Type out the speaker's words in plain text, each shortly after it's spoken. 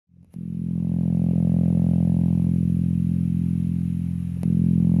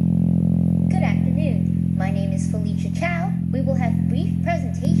Ms. Felicia Chow, we will have brief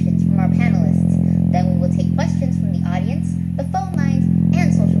presentations from our panelists. Then we will take questions from the audience, the phone lines, and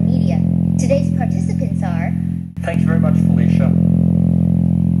social media. Today's participants are... Thank you very much, Felicia.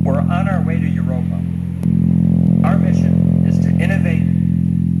 We're on our way to Europa. Our mission is to innovate,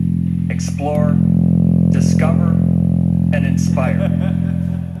 explore, discover, and inspire.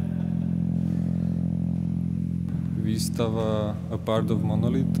 Výstava A Part of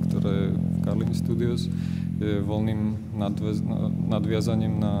Monolith, ktorá je v Carlin Studios, je voľným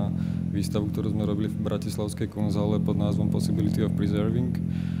nadviazaním na výstavu, ktorú sme robili v bratislavskej konzále pod názvom Possibility of Preserving.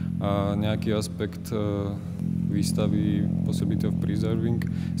 A nejaký aspekt výstavy Possibility of Preserving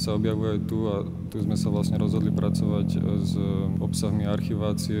sa objavuje aj tu a tu sme sa vlastne rozhodli pracovať s obsahmi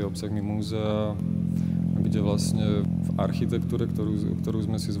archivácie, obsahmi múzea, kde vlastne v architektúre, ktorú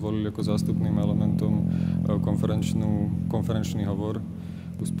sme si zvolili ako zástupným elementom, konferenčný hovor,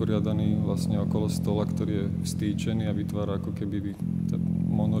 usporiadaný vlastne okolo stola, ktorý je vstýčený a vytvára ako keby ten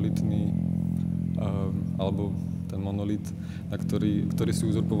monolitný, alebo ten monolit, na ktorý si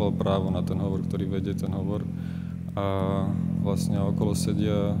uzurpoval právo na ten hovor, ktorý vedie ten hovor. A vlastne okolo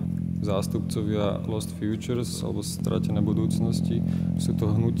sedia zástupcovia Lost Futures, alebo stratené budúcnosti. Sú to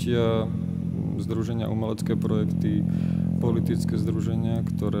hnutia, združenia, umelecké projekty, politické združenia,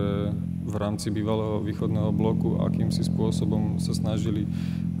 ktoré v rámci bývalého východného bloku akýmsi spôsobom sa snažili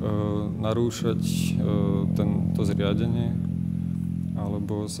narúšať to zriadenie,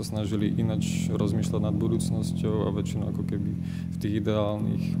 alebo sa snažili inač rozmýšľať nad budúcnosťou a väčšinou ako keby v tých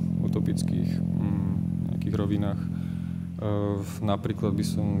ideálnych, utopických nejakých rovinách. Napríklad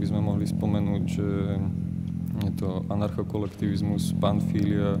by sme mohli spomenúť, že je to anarchokolektivizmus,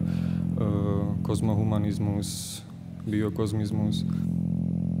 panfília, kozmohumanizmus, biokozmizmus.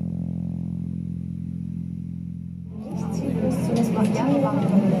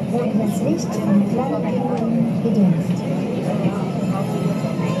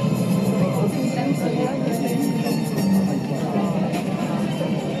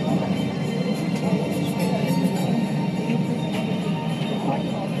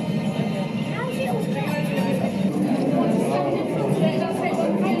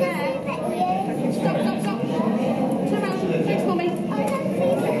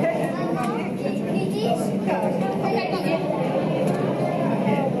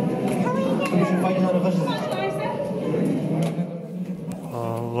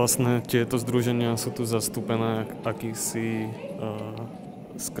 Vlastne tieto združenia sú tu zastúpené v akýchsi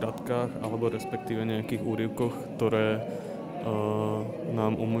skratkách alebo respektíve nejakých úryvkoch, ktoré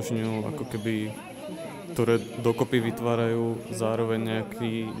nám umožňujú ako keby, ktoré dokopy vytvárajú zároveň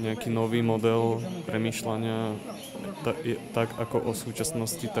nejaký nový model premýšľania tak ako o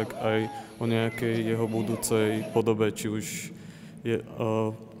súčasnosti, tak aj o nejakej jeho budúcej podobe, či už je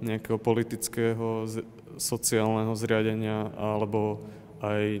nejakého politického, sociálneho zriadenia alebo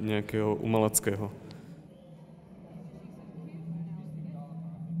aj nejakého umeleckého.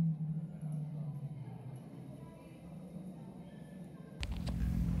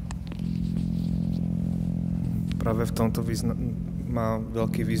 Práve v tomto má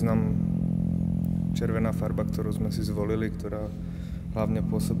veľký význam červená farba, ktorú sme si zvolili, ktorá hlavne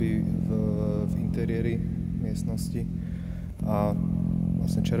pôsobí v interiéri miestnosti. A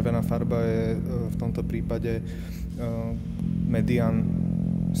vlastne červená farba je v tomto prípade medián,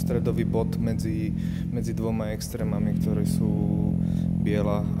 stredový bod medzi dvoma extrémami, ktoré sú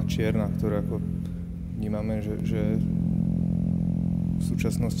biela a čierna, ktoré ako vnímame, že v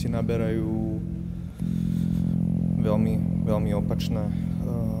súčasnosti naberajú veľmi, veľmi opačné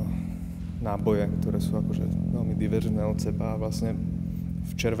náboje, ktoré sú akože veľmi diverzné od seba a vlastne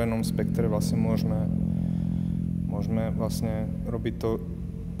v červenom spektre vlastne môžeme vlastne robiť to,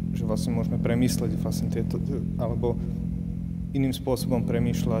 že vlastne môžeme premysleť vlastne tieto, alebo iným spôsobom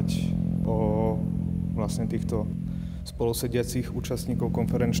premýšľať o vlastne týchto spolusediacich účastníkov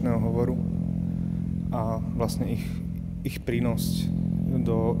konferenčného hovoru a vlastne ich prínos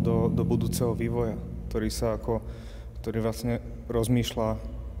do budúceho vývoja, ktorý vlastne rozmýšľa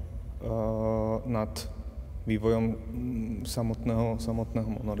nad vývojom samotného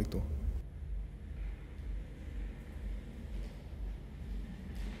monolitu.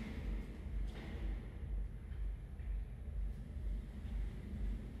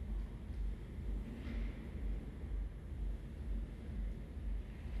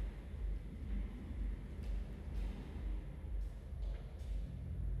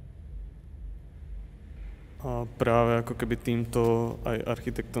 A práve ako keby týmto aj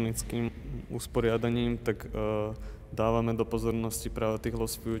architektonickým usporiadaním tak dávame do pozornosti práve tých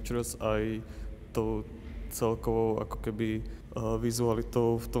Lost Futures aj tou celkovou ako keby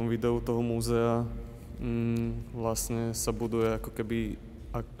vizualitou v tom videu toho múzea, vlastne sa buduje ako keby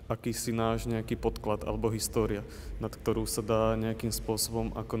akýsi náš nejaký podklad alebo história, nad ktorú sa dá nejakým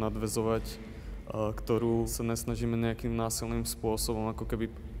spôsobom ako nadväzovať, ktorú sa nesnažíme nejakým násilným spôsobom ako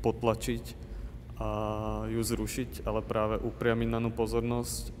keby potlačiť a ju zrušiť, ale práve upriamiť na ňu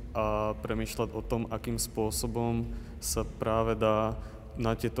pozornosť a premýšľať o tom, akým spôsobom sa práve dá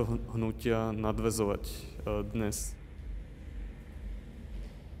na tieto hnutia nadväzovať dnes.